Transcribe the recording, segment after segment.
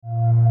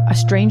a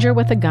stranger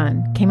with a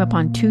gun came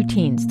upon two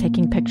teens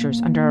taking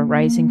pictures under a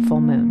rising full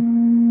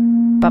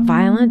moon. But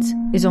violence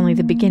is only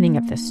the beginning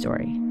of this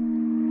story.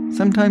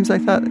 Sometimes I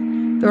thought,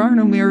 there are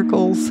no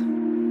miracles.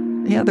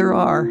 Yeah, there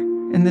are,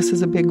 and this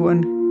is a big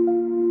one.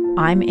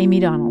 I'm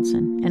Amy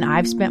Donaldson, and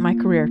I've spent my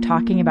career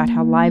talking about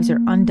how lives are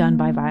undone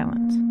by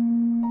violence.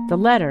 The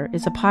Letter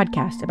is a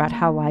podcast about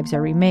how lives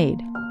are remade.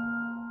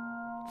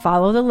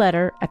 Follow The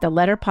Letter at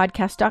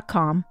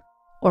theletterpodcast.com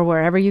or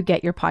wherever you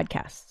get your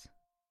podcasts.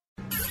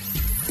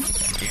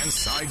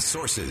 Inside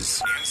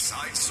Sources.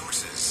 Inside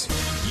Sources.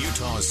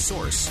 Utah's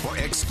source for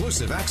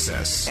exclusive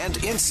access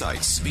and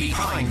insights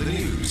behind the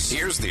news.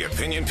 Here's the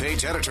opinion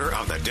page editor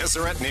of the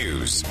Deseret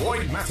News,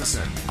 Boyd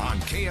Matheson, on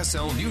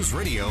KSL News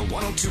Radio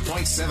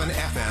 102.7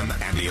 FM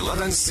and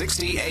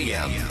 1160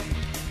 AM.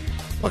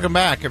 Welcome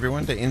back,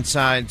 everyone, to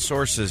Inside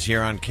Sources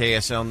here on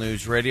KSL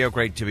News Radio.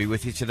 Great to be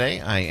with you today.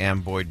 I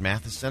am Boyd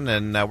Matheson,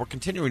 and we're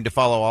continuing to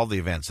follow all the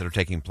events that are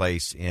taking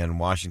place in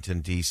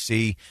Washington,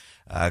 D.C.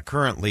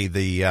 Currently,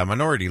 the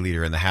minority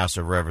leader in the House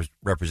of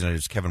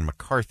Representatives, Kevin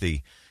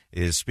McCarthy,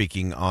 is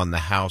speaking on the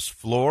House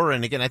floor.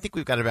 And again, I think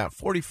we've got about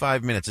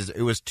 45 minutes.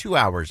 It was 2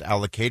 hours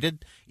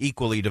allocated,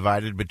 equally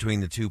divided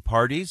between the two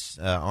parties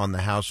on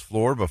the House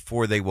floor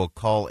before they will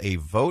call a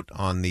vote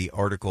on the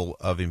article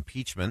of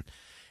impeachment.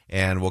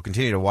 And we'll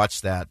continue to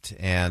watch that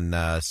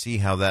and see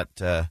how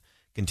that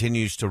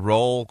continues to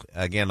roll.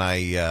 Again,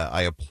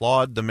 I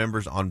applaud the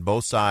members on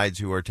both sides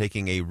who are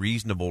taking a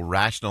reasonable,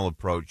 rational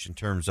approach in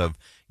terms of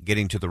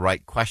getting to the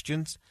right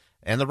questions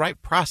and the right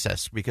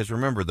process. Because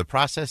remember, the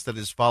process that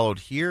is followed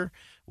here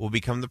will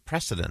become the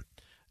precedent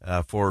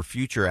for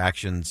future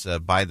actions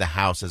by the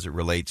House as it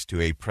relates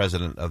to a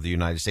president of the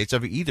United States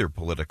of either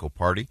political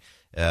party.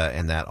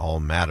 And that all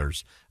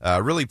matters.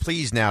 Really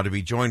pleased now to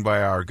be joined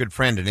by our good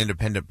friend and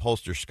independent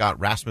pollster, Scott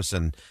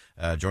Rasmussen,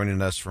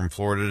 joining us from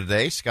Florida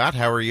today. Scott,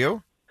 how are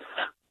you?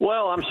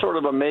 Well, I'm sort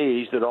of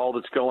amazed at all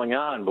that's going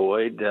on,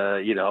 Boyd.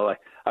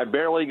 I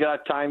barely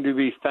got time to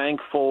be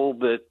thankful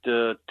that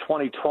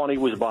 2020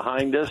 was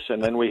behind us,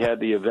 and then we had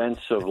the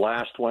events of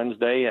last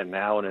Wednesday and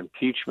now an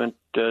impeachment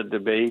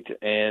debate,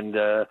 and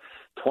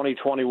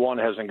 2021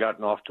 hasn't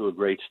gotten off to a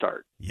great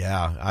start.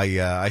 Yeah,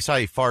 I saw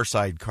a Far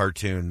Side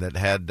cartoon that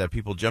had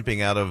people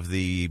jumping out of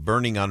the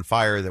burning on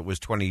fire that was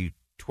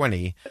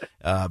 2020,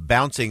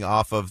 bouncing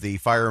off of the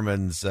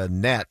fireman's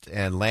net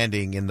and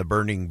landing in the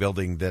burning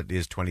building that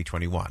is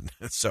 2021.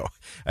 So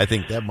I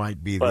think that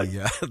might be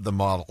the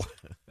model.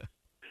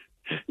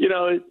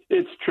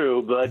 It's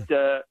true, but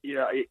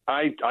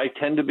I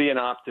tend to be an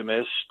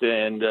optimist,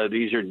 and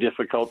these are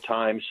difficult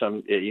times.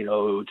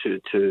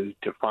 To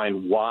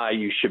find why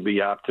you should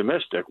be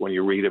optimistic when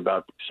you read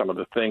about some of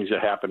the things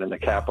that happened in the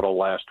Capitol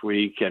last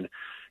week, and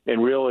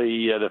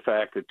really the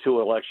fact that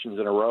two elections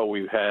in a row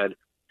we've had.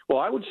 Well,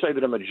 I would say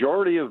that a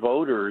majority of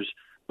voters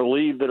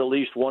believe that at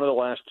least one of the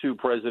last two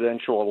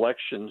presidential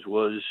elections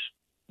was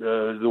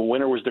the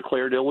winner was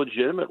declared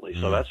illegitimately.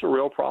 So that's a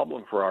real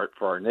problem for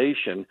our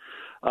nation.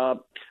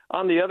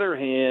 On the other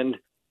hand,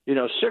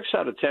 6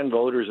 out of 10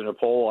 voters in a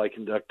poll I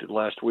conducted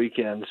last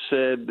weekend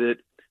said that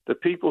the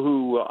people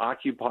who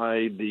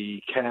occupied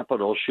the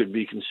Capitol should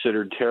be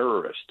considered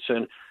terrorists.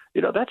 And,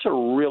 that's a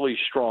really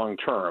strong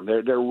term.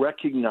 They're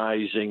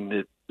recognizing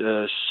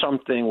that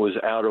something was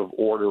out of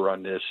order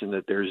on this and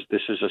that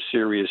this is a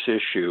serious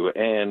issue.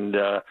 And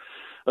a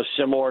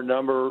similar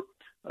number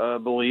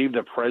believe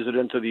the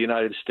president of the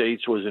United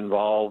States was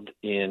involved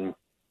in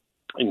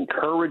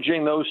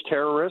encouraging those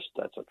terrorists.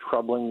 That's a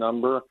troubling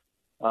number.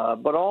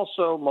 But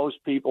also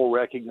most people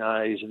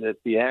recognize that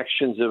the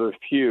actions of a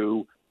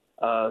few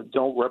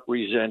don't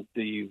represent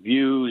the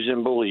views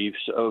and beliefs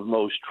of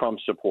most Trump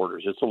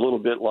supporters. It's a little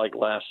bit like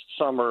last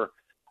summer,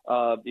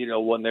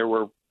 when there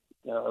were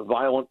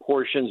violent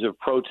portions of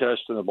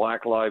protest in the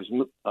Black Lives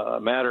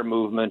Matter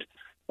movement.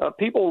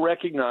 People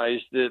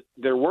recognized that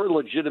there were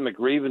legitimate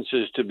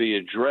grievances to be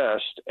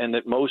addressed and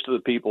that most of the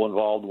people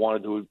involved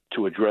wanted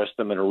to address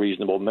them in a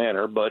reasonable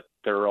manner, but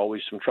there are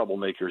always some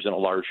troublemakers in a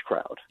large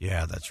crowd.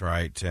 Yeah, that's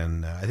right.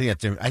 And I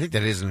think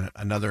that is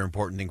another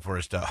important thing for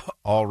us to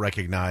all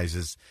recognize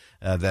is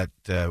that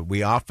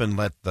we often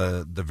let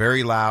the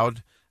very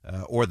loud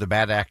or the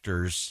bad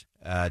actors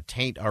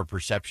taint our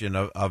perception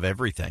of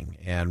everything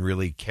and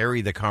really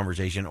carry the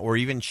conversation or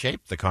even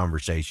shape the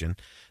conversation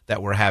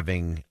that we're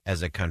having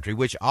as a country,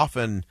 which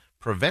often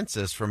prevents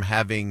us from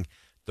having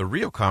the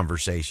real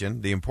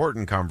conversation, the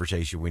important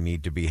conversation we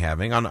need to be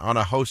having on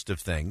a host of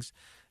things.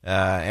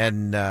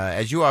 And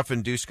as you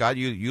often do, Scott,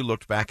 you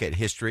looked back at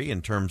history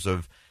in terms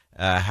of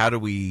how do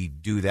we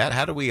do that?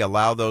 How do we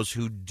allow those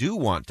who do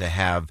want to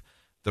have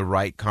the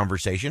right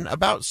conversation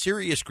about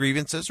serious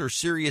grievances or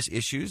serious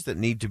issues that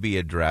need to be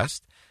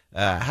addressed?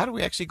 How do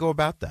we actually go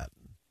about that?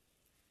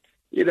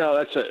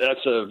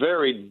 That's a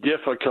very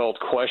difficult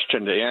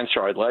question to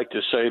answer. I'd like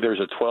to say there's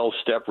a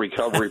 12-step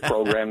recovery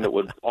program that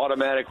would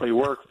automatically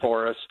work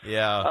for us.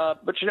 Yeah.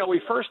 But we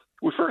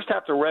first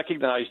have to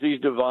recognize these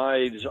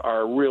divides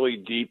are really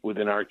deep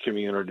within our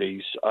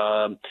communities.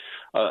 A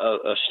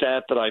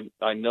stat that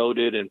I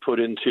noted and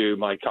put into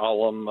my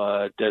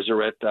column,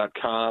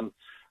 Deseret.com,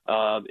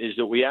 is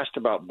that we asked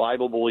about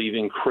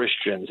Bible-believing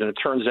Christians, and it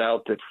turns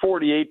out that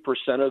 48%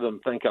 of them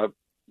think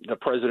the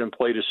president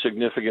played a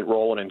significant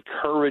role in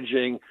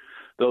encouraging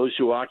those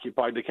who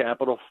occupied the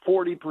Capitol.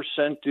 40%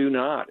 do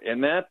not,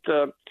 and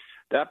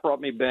that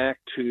brought me back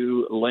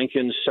to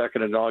Lincoln's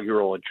second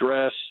inaugural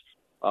address,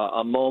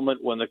 a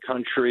moment when the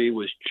country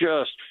was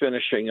just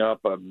finishing up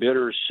a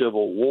bitter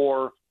civil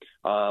war.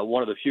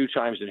 One of the few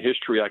times in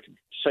history I can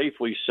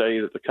safely say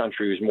that the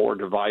country was more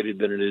divided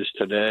than it is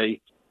today.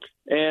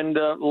 And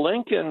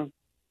Lincoln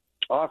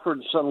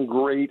offered some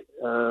great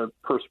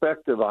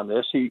perspective on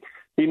this.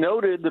 He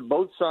noted that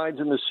both sides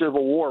in the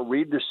Civil War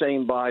read the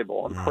same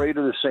Bible and pray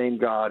to the same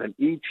God, and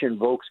each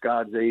invokes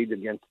God's aid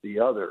against the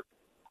other.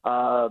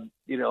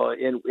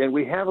 And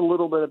we have a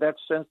little bit of that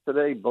sense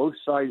today. Both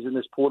sides in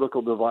this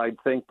political divide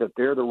think that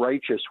they're the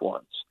righteous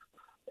ones.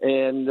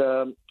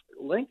 And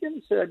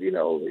Lincoln said,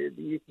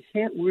 you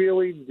can't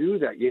really do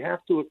that. You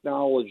have to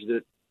acknowledge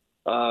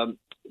that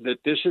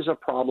this is a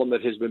problem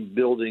that has been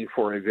building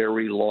for a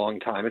very long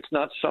time. It's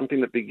not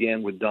something that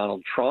began with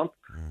Donald Trump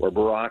or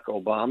Barack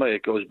Obama.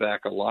 It goes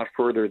back a lot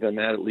further than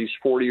that, at least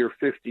 40 or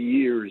 50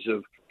 years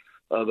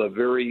of a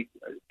very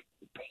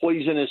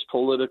poisonous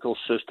political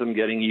system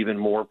getting even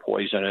more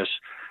poisonous.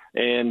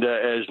 And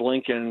as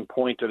Lincoln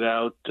pointed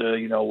out,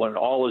 when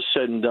all is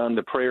said and done,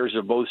 the prayers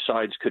of both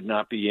sides could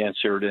not be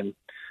answered, and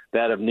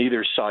that of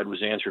neither side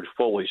was answered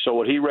fully. So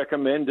what he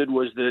recommended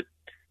was that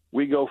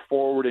we go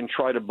forward and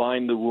try to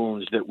bind the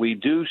wounds, that we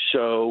do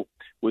so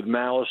with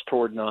malice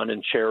toward none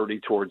and charity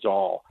towards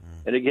all.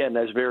 And again,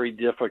 that's very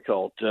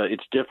difficult.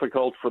 It's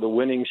difficult for the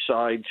winning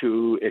side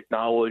to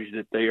acknowledge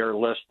that they are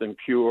less than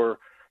pure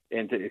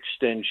and to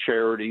extend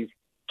charity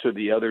to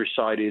the other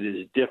side. It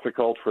is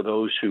difficult for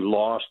those who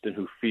lost and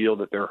who feel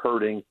that they're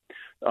hurting,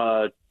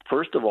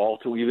 first of all,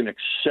 to even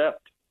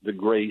accept the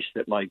grace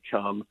that might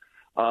come.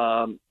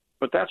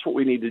 But that's what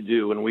we need to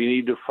do, and we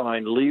need to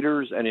find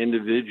leaders and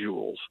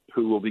individuals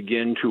who will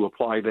begin to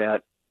apply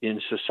that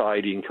in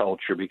society and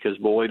culture, because,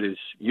 Boyd, as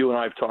you and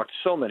I have talked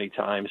so many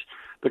times,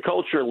 the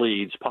culture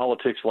leads,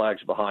 politics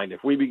lags behind.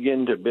 If we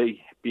begin to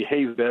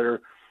behave better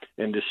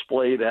and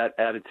display that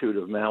attitude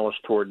of malice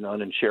toward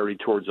none and charity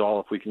towards all,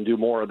 if we can do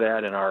more of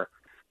that in our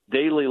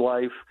daily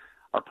life,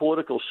 our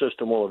political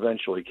system will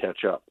eventually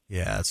catch up.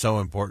 Yeah, it's so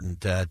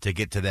important to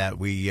get to that.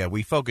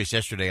 We focused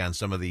yesterday on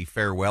some of the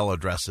farewell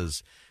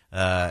addresses.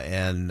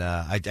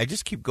 I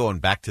just keep going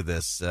back to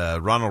this.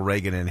 Ronald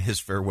Reagan in his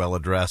farewell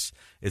address,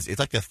 it's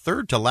like the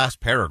third to last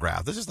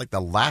paragraph. This is like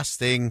the last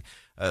thing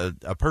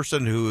a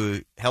person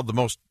who held the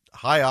most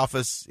high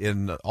office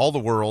in all the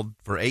world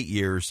for 8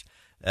 years.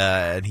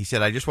 And he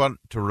said, I just want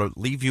to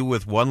leave you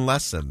with one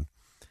lesson,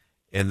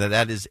 and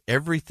that is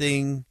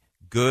everything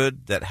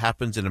good that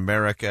happens in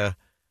America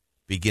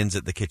begins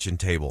at the kitchen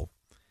table.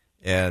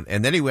 And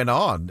then he went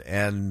on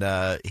and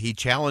he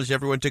challenged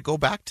everyone to go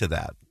back to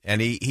that. And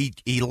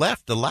he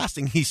left. The last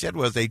thing he said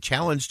was a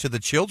challenge to the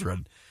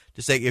children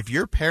to say, if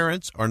your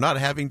parents are not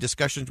having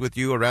discussions with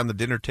you around the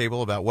dinner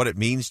table about what it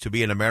means to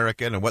be an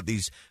American and what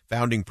these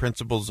founding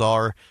principles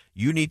are,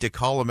 you need to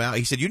call them out.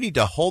 He said, you need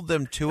to hold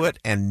them to it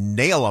and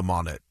nail them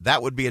on it.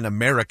 That would be an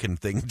American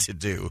thing to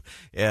do.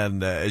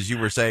 And as you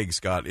were saying,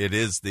 Scott, it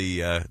is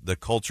the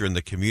culture and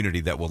the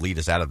community that will lead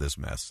us out of this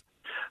mess.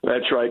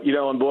 That's right.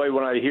 And boy,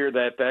 when I hear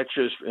that,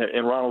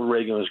 and Ronald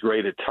Reagan was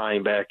great at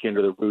tying back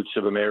into the roots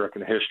of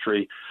American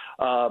history.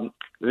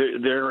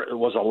 There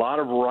was a lot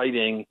of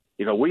writing.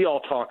 We all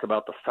talk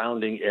about the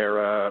founding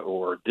era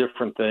or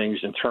different things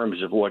in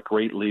terms of what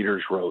great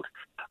leaders wrote.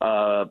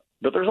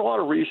 But there's a lot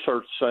of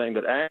research saying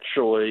that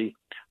actually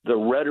the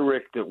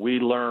rhetoric that we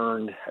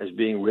learned as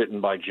being written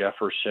by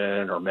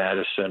Jefferson or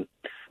Madison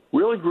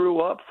really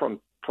grew up from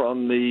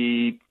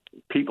the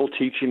people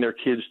teaching their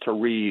kids to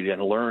read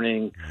and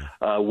learning.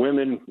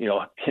 Women,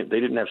 they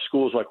didn't have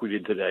schools like we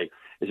did today.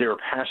 As they were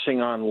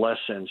passing on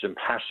lessons and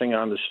passing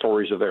on the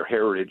stories of their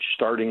heritage,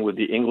 starting with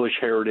the English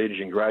heritage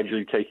and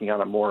gradually taking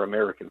on a more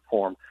American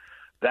form.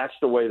 That's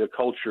the way the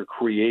culture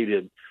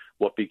created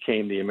what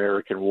became the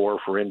American War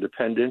for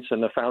Independence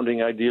and the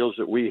founding ideals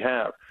that we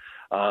have.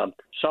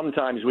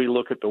 Sometimes we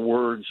look at the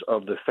words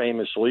of the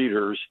famous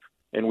leaders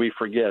and we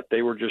forget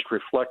they were just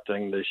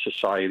reflecting the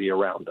society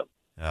around them.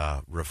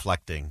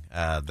 Reflecting.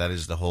 That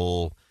is the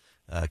whole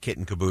kit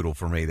and caboodle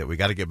for me, that we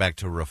got to get back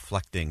to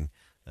reflecting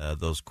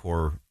those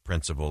core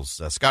principles.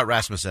 Scott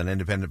Rasmussen,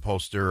 independent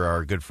pollster,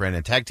 our good friend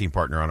and tag team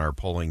partner on our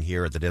polling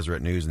here at the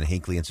Deseret News and the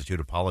Hinckley Institute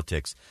of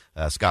Politics.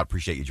 Scott,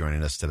 appreciate you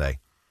joining us today.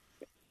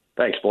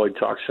 Thanks, Boyd.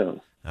 Talk soon.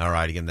 All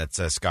right. Again,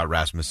 that's Scott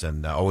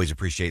Rasmussen. Always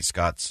appreciate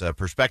Scott's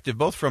perspective,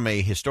 both from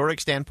a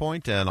historic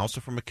standpoint and also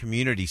from a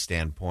community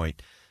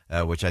standpoint,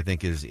 which I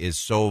think is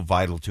so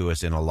vital to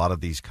us in a lot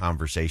of these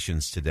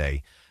conversations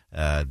today.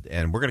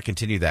 And we're going to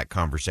continue that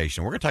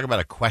conversation. We're going to talk about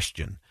a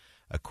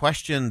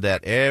question that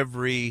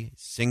every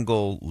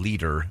single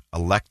leader,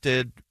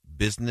 elected,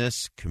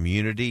 business,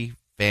 community,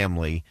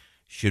 family,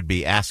 should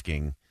be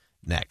asking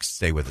next.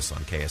 Stay with us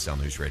on KSL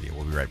News Radio.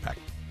 We'll be right back.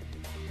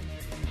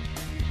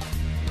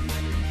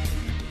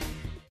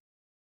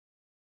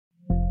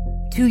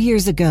 2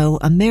 years ago,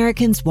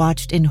 Americans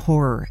watched in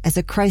horror as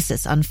a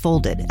crisis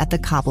unfolded at the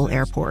Kabul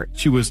airport.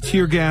 She was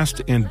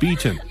tear-gassed and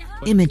beaten.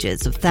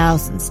 Images of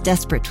thousands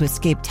desperate to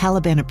escape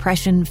Taliban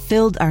oppression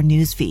filled our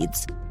news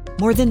feeds.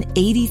 More than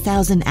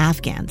 80,000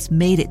 Afghans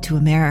made it to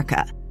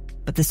America.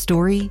 But the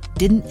story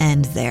didn't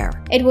end there.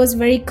 It was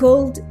very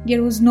cold.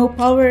 There was no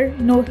power,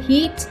 no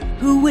heat.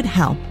 Who would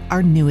help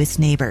our newest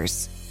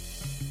neighbors?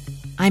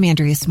 I'm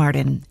Andrea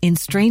Smartin. In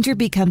Stranger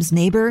Becomes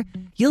Neighbor,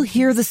 you'll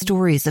hear the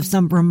stories of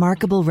some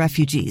remarkable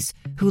refugees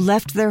who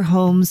left their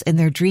homes and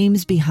their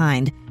dreams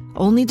behind,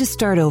 only to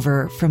start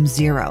over from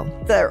zero.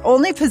 Their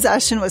only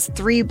possession was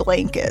 3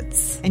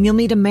 blankets. And you'll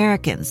meet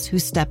Americans who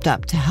stepped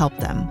up to help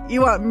them.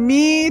 You want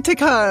me to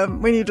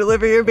come when you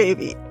deliver your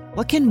baby.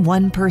 What can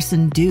one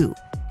person do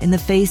in the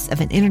face of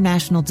an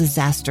international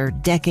disaster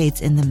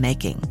decades in the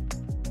making?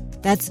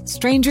 That's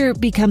Stranger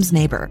Becomes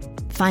Neighbor.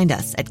 Find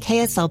us at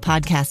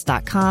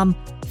kslpodcast.com.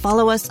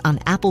 Follow us on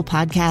Apple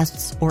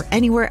Podcasts or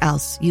anywhere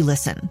else you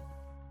listen.